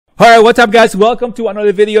All right, what's up guys? Welcome to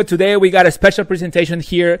another video. Today we got a special presentation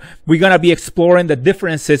here. We're going to be exploring the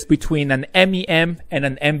differences between an MEM and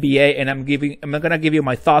an MBA, and I'm going to give you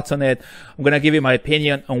my thoughts on it. I'm going to give you my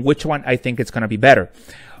opinion on which one I think it's going to be better.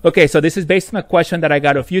 Okay, so this is based on a question that I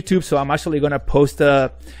got off YouTube, so I'm actually going to post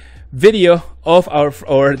a video of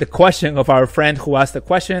the question of our friend who asked the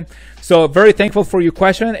question. So very thankful for your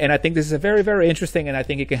question, and I think this is a very interesting, and I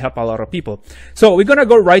think it can help a lot of people. So we're gonna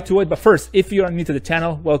go right to it, but first, if you're new to the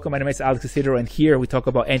channel, welcome. My name is Alex Isidro, and here we talk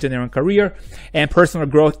about engineering career and personal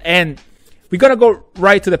growth, and we're gonna go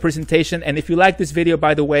right to the presentation. And if you like this video,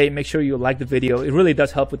 by the way, make sure you like the video. It really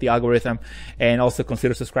does help with the algorithm, and also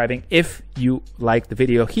consider subscribing if you like the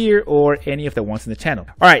video here or any of the ones in the channel.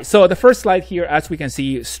 All right, so the first slide here, as we can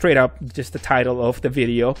see straight up, just the title of the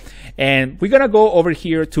video. And we're gonna go over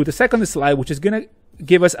here to the second slide, which is gonna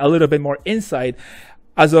give us a little bit more insight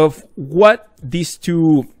as of what these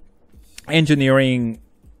two engineering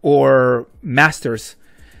or master's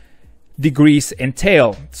degrees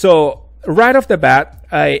entail. So right off the bat,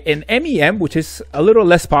 an MEM, which is a little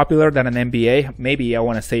less popular than an MBA, maybe I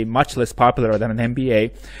want to say much less popular than an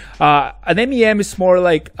MBA. An MEM is more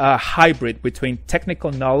like a hybrid between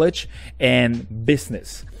technical knowledge and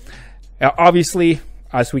business. Obviously,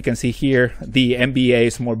 as we can see here, the MBA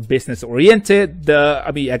is more business oriented.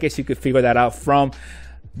 I guess you could figure that out from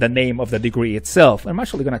the name of the degree itself. I'm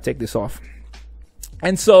actually going to take this off.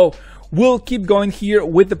 And so we'll keep going here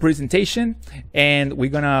with the presentation, and we're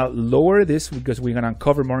gonna lower this because we're gonna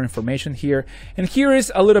uncover more information here. And here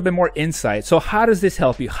is a little bit more insight. So how does this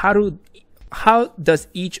help you? How does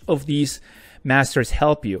each of these masters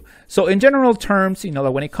help you? So in general terms, you know,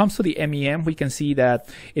 that when it comes to the MEM, we can see that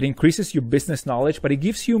it increases your business knowledge, but it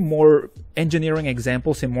gives you more engineering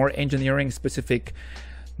examples and more engineering specific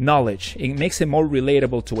knowledge. It makes it more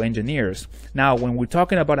relatable to engineers. Now, when we're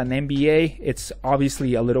talking about an MBA, it's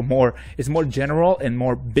obviously a little more, it's more general and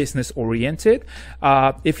more business oriented.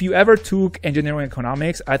 If you ever took engineering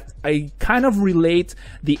economics, I kind of relate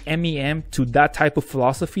the MEM to that type of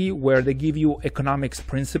philosophy where they give you economics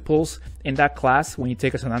principles in that class. When you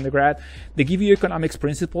take as an undergrad, they give you economics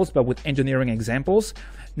principles, but with engineering examples.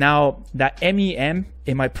 Now, that MEM,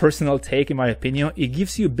 in my personal take, in my opinion, it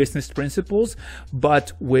gives you business principles,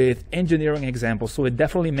 but with engineering examples. So it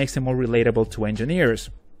definitely makes it more relatable to engineers.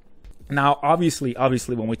 Now, obviously,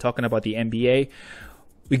 when we're talking about the MBA,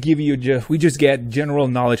 we just get general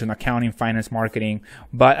knowledge on accounting, finance, marketing.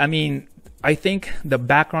 But I mean, I think the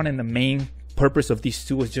background and the main purpose of these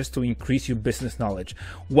two is just to increase your business knowledge.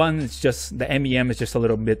 One is just the MEM is just a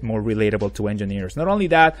little bit more relatable to engineers. Not only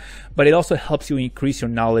that, but it also helps you increase your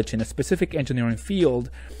knowledge in a specific engineering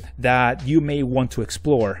field that you may want to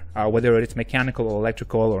explore, whether it's mechanical or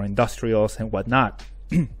electrical or industrials and whatnot.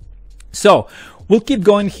 So we'll keep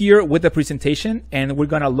going here with the presentation, and we're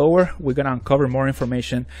going to uncover more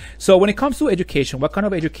information. So when it comes to education, what kind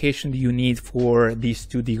of education do you need for these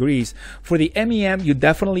two degrees? For the MEM, you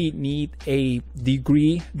definitely need a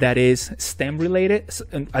degree that is STEM related,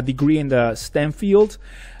 a degree in the STEM field,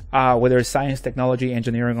 whether it's science, technology,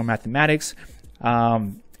 engineering, or mathematics.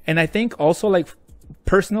 And I think also, like,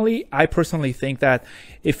 I personally think that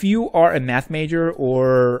if you are a math major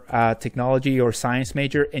or technology or science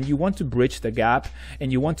major and you want to bridge the gap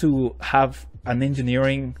and you want to have an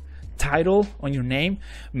engineering title on your name,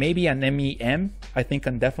 maybe an MEM, I think,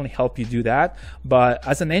 can definitely help you do that. But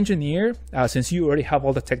as an engineer, since you already have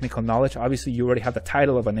all the technical knowledge, obviously you already have the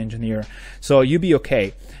title of an engineer, so you'll be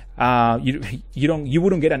okay. You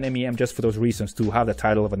wouldn't get an MEM just for those reasons, to have the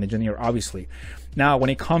title of an engineer, obviously. Now, when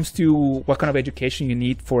it comes to what kind of education you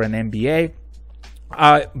need for an MBA,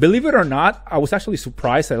 believe it or not, I was actually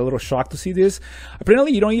surprised, a little shocked to see this.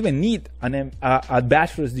 Apparently, you don't even need a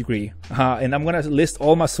bachelor's degree. And I'm going to list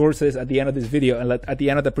all my sources at the end of this video and at the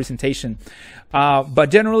end of the presentation. But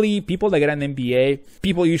generally, people that get an MBA,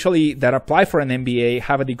 people usually that apply for an MBA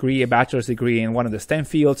have a degree, a bachelor's degree in one of the STEM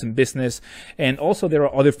fields in business. And also there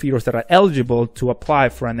are other fields that are eligible to apply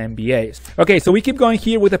for an MBA. Okay, so we keep going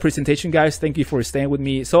here with the presentation, guys. Thank you for staying with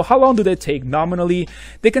me. So how long do they take? Nominally,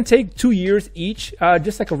 they can take 2 years each.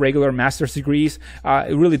 Just like a regular master's degrees.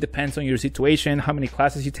 It really depends on your situation, how many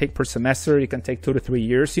classes you take per semester. It can take 2 to 3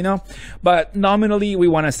 years, you know, but nominally we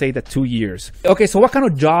want to say that 2 years. Okay, so what kind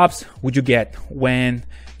of jobs would you get when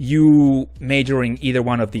you major in either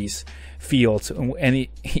one of these fields and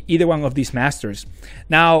either one of these masters?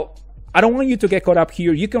 Now, I don't want you to get caught up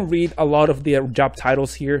here. You can read a lot of their job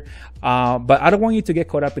titles here, but I don't want you to get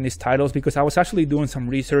caught up in these titles because I was actually doing some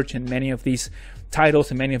research in many of these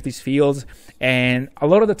titles in many of these fields, and a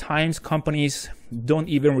lot of the times companies don't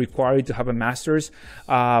even require you to have a master's.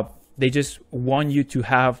 They just want you to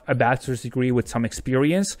have a bachelor's degree with some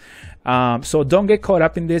experience. So don't get caught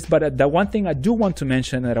up in this. But the one thing I do want to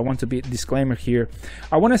mention, that I want to be a disclaimer here,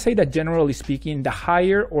 I want to say that generally speaking, the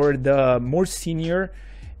higher or the more senior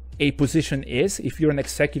a position is, if you're an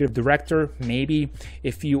executive director, maybe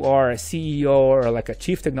if you are a CEO or like a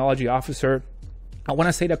chief technology officer, I want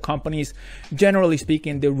to say that companies, generally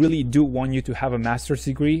speaking, they really do want you to have a master's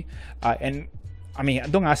degree. And I mean,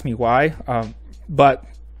 don't ask me why, but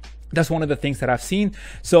that's one of the things that I've seen.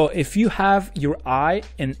 So if you have your eye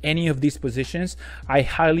in any of these positions, I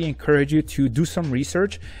highly encourage you to do some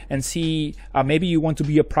research and see, maybe you want to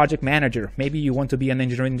be a project manager. Maybe you want to be an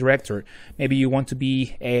engineering director. Maybe you want to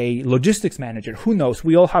be a logistics manager. Who knows?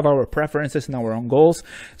 We all have our preferences and our own goals.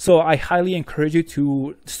 So I highly encourage you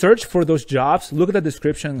to search for those jobs, look at the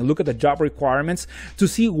description, look at the job requirements to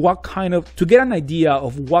see what kind of, to get an idea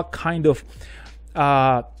of what kind of,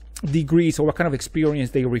 degrees or what kind of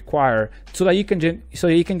experience they require, so that you can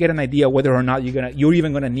get an idea whether or not you're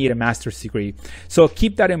even gonna need a master's degree. So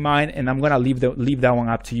keep that in mind, and I'm gonna leave that one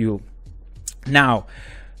up to you. Now,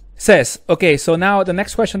 says, okay, so now the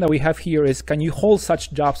next question that we have here is, can you hold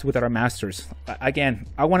such jobs without a master's? Again,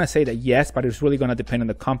 I want to say that yes, but it's really going to depend on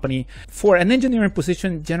the company. For an engineering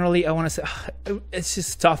position, generally, I want to say it's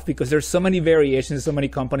just tough because there's so many variations, so many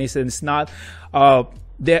companies, and it's not, all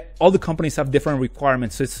the companies have different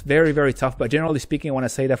requirements. So it's very, very tough. But generally speaking, I want to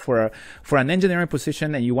say that for an engineering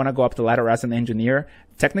position and you want to go up the ladder as an engineer,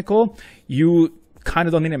 technical, you kind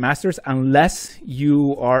of don't need a master's unless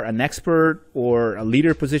you are an expert or a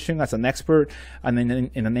leader position as an expert and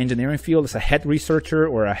in an engineering field as a head researcher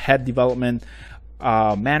or a head development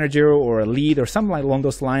manager or a lead or something along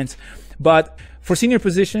those lines. But for senior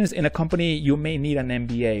positions in a company, you may need an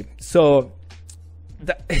MBA. So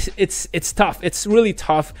it's tough. It's really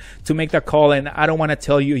tough to make that call. And I don't want to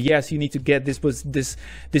tell you, yes, you need to get this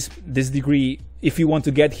degree if you want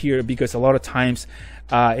to get here, because a lot of times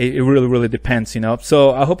it really, really depends, you know.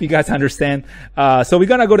 So I hope you guys understand. So we're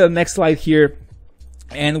going to go to the next slide here,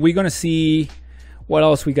 and we're going to see what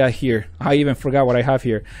else we got here. I even forgot what I have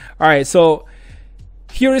here. All right. So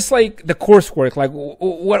here is like the coursework. Like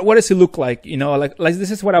what does it look like? You know, like this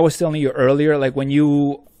is what I was telling you earlier. Like when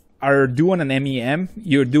you are doing an MEM,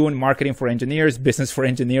 you're doing marketing for engineers, business for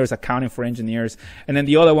engineers, accounting for engineers. And then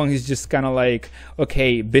the other one is just kind of like,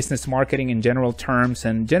 okay, business marketing in general terms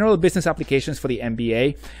and general business applications for the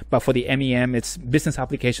MBA. But for the MEM, it's business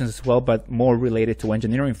applications as well, but more related to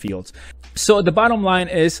engineering fields. So the bottom line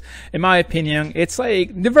is, in my opinion, it's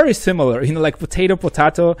like, they're very similar, you know, like potato.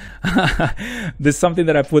 There's something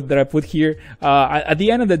that I put here. At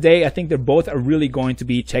the end of the day, I think they're both are really going to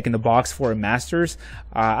be checking the box for a master's.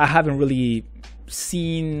 I haven't really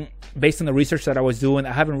seen, based on the research that I was doing,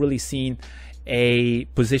 I haven't really seen a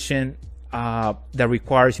position that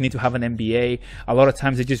requires you need to have an MBA. A lot of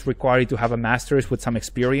times they just require you to have a master's with some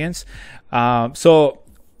experience. So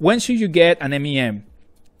when should you get an MEM?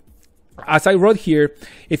 As I wrote here,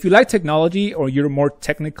 if you like technology or you're more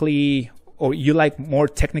technically, or you like more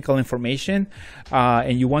technical information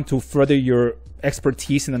and you want to further your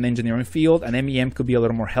expertise in an engineering field, an MEM could be a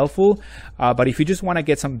little more helpful. But if you just want to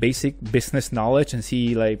get some basic business knowledge and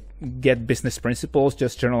see, like, get business principles,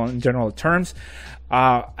 just in general terms,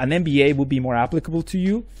 an MBA would be more applicable to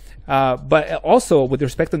you. But also with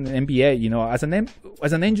respect to an MBA, you know, as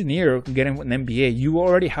an engineer getting an MBA, you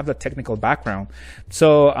already have the technical background.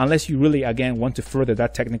 So unless you really, again, want to further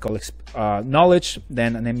that technical knowledge,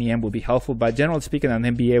 then an MEM will be helpful. But generally speaking, an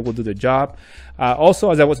MBA will do the job. Also,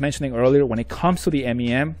 as I was mentioning earlier, when it comes to the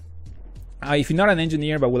MEM, if you're not an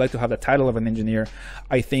engineer but would like to have the title of an engineer,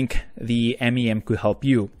 I think the MEM could help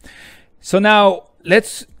you. So now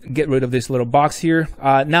let's get rid of this little box here.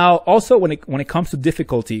 Now, also when it comes to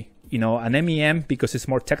difficulty, you know, an MEM, because it's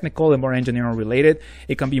more technical and more engineering related,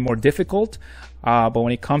 it can be more difficult. But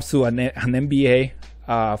when it comes to an MBA,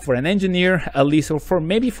 for an engineer, at least, or for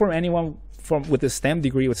maybe for anyone with a STEM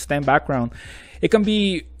degree, with STEM background, it can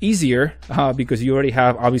be easier because you already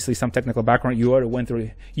have obviously some technical background. You already went through,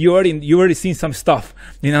 you already seen some stuff,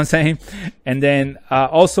 you know what I'm saying? And then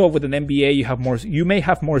also with an MBA, you may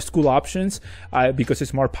have more school options because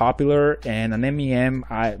it's more popular. And an MEM,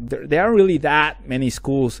 there aren't really that many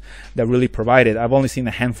schools that really provide it. I've only seen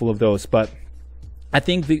a handful of those, but I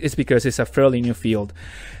think it's because it's a fairly new field.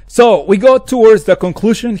 So we go towards the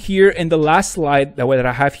conclusion here in the last slide that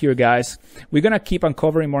I have here, guys. We're going to keep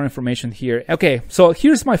uncovering more information here. Okay, so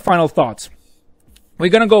here's my final thoughts. We're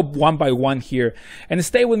going to go one by one here, and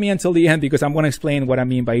stay with me until the end because I'm going to explain what I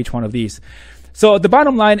mean by each one of these. So the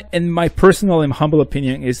bottom line, in my personal and humble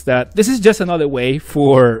opinion, is that this is just another way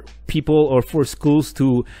for people or for schools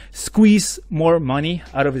to squeeze more money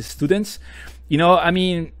out of its students. You know, I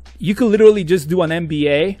mean, you could literally just do an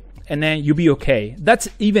MBA and then you'll be okay. That's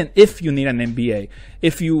even if you need an MBA.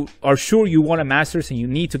 If you are sure you want a master's and you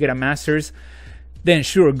need to get a master's, then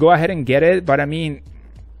sure, go ahead and get it. But I mean,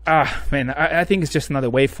 man, I think it's just another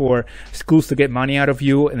way for schools to get money out of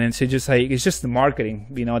you. And then so just like, it's just the marketing,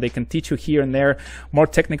 you know, they can teach you here and there, more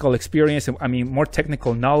technical experience. I mean, more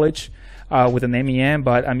technical knowledge, with an MEM,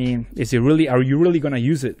 but I mean, are you really going to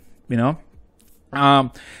use it? You know?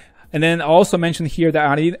 And then I also mentioned here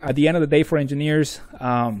that at the end of the day for engineers,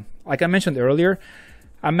 like I mentioned earlier,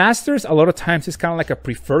 a master's a lot of times is kind of like a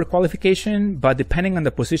preferred qualification, but depending on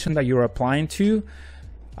the position that you're applying to,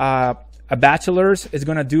 a bachelor's is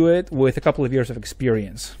going to do it with a couple of years of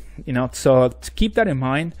experience, you know, so to keep that in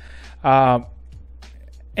mind. And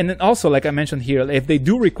then also, like I mentioned here, if they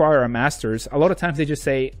do require a master's, a lot of times they just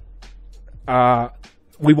say,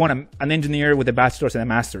 we want an engineer with a bachelor's and a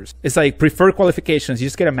master's. It's like preferred qualifications. You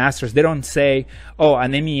just get a master's. They don't say, oh,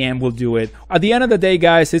 an MEM will do it. At the end of the day,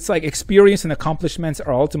 guys, it's like experience and accomplishments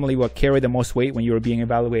are ultimately what carry the most weight when you're being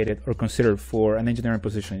evaluated or considered for an engineering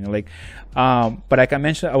position. You know, like, but like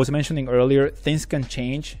I was mentioning earlier, things can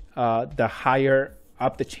change. The higher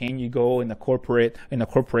up the chain you go in a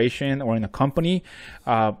corporation or in a company.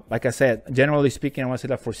 Like I said, generally speaking, I want to say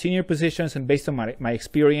that for senior positions and based on my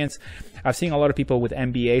experience, I've seen a lot of people with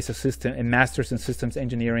MBAs and masters in systems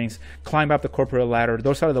engineering climb up the corporate ladder.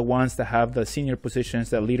 Those are the ones that have the senior positions,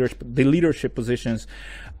 the leadership positions,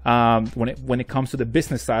 when it comes to the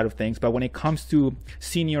business side of things. But when it comes to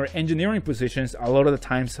senior engineering positions, a lot of the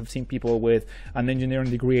times I've seen people with an engineering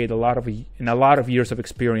degree and a lot of years of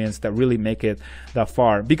experience that really make it that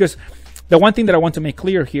far. Because the one thing that I want to make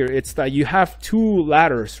clear here, it's that you have two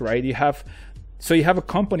ladders, right? You have a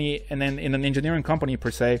company, and then in an engineering company per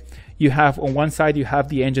se, you have on one side, you have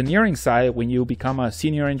the engineering side when you become a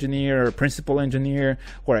senior engineer or principal engineer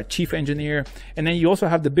or a chief engineer. And then you also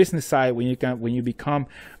have the business side when you become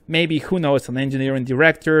maybe, who knows, an engineering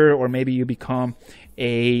director, or maybe you become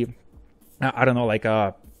I don't know, like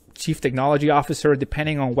a chief technology officer,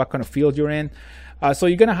 depending on what kind of field you're in. So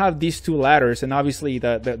you're going to have these two ladders, and obviously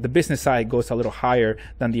the business side goes a little higher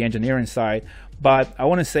than the engineering side. But I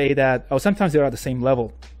want to say that, sometimes they're at the same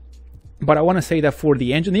level. But I want to say that for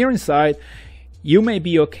the engineering side, you may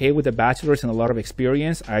be okay with a bachelor's and a lot of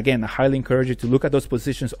experience. Again, I highly encourage you to look at those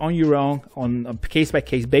positions on your own, on a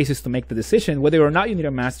case-by-case basis to make the decision whether or not you need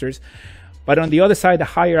a master's. But on the other side, the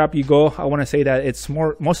higher up you go, I want to say that it's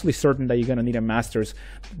mostly certain that you're going to need a master's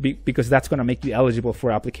because that's going to make you eligible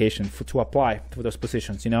for application to apply for those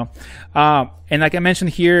positions, you know. And like I mentioned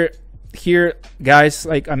here, guys,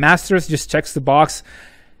 like a master's just checks the box.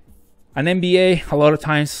 An MBA, a lot of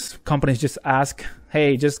times companies just ask,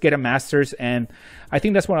 hey, just get a master's. And I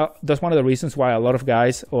think that's one of the reasons why a lot of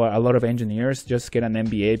guys or a lot of engineers just get an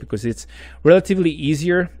MBA, because it's relatively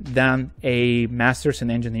easier than a master's in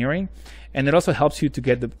engineering. And it also helps you to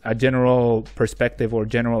get a general perspective or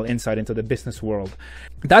general insight into the business world.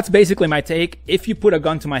 That's basically my take. If you put a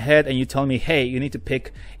gun to my head and you tell me, hey, you need to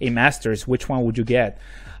pick a master's, which one would you get?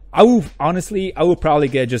 I would probably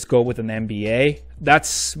just go with an MBA.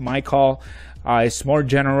 That's my call. It's more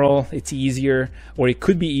general, it's easier, or it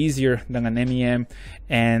could be easier than an MEM.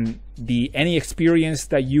 And any experience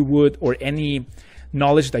that you would, or any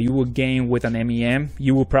knowledge that you would gain with an MEM,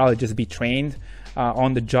 you will probably just be trained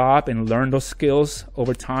on the job and learn those skills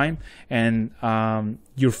over time. And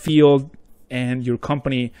your field and your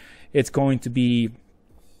company, it's going to be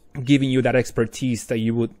giving you that expertise that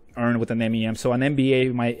you would earn with an MEM. So an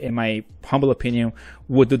MBA, in my humble opinion,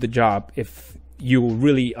 would do the job if you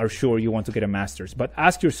really are sure you want to get a master's. But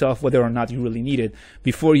ask yourself whether or not you really need it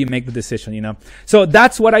before you make the decision, you know. So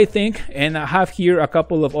that's what I think. And I have here a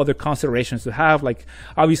couple of other considerations to have, like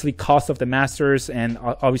obviously cost of the master's and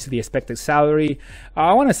obviously the expected salary.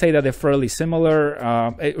 I want to say that they're fairly similar.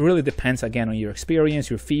 It really depends, again, on your experience,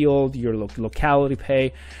 your field, your locality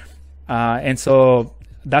pay. And so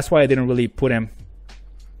that's why I didn't really put them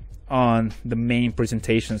on the main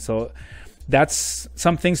presentation. So that's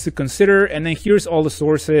some things to consider. And then here's all the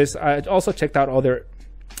sources. I also checked out other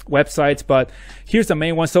websites, but here's the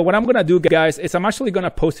main one. So what I'm going to do, guys, is I'm actually going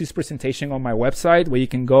to post this presentation on my website where you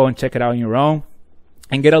can go and check it out on your own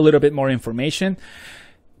and get a little bit more information.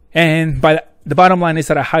 And by the bottom line is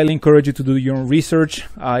that I highly encourage you to do your own research.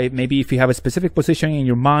 Maybe if you have a specific position in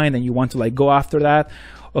your mind and you want to like go after that,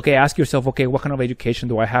 okay, ask yourself, okay, what kind of education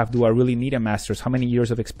do I have? Do I really need a master's? How many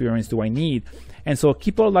years of experience do I need? And so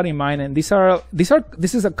keep all that in mind. And this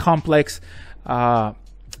is a complex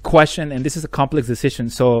question, and this is a complex decision.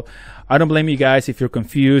 So I don't blame you guys if you're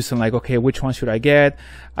confused and like, okay, which one should I get?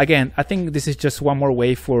 Again, I think this is just one more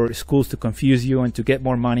way for schools to confuse you and to get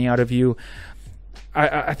more money out of you.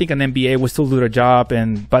 I think an MBA will still do their job,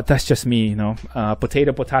 but that's just me,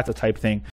 potato type thing.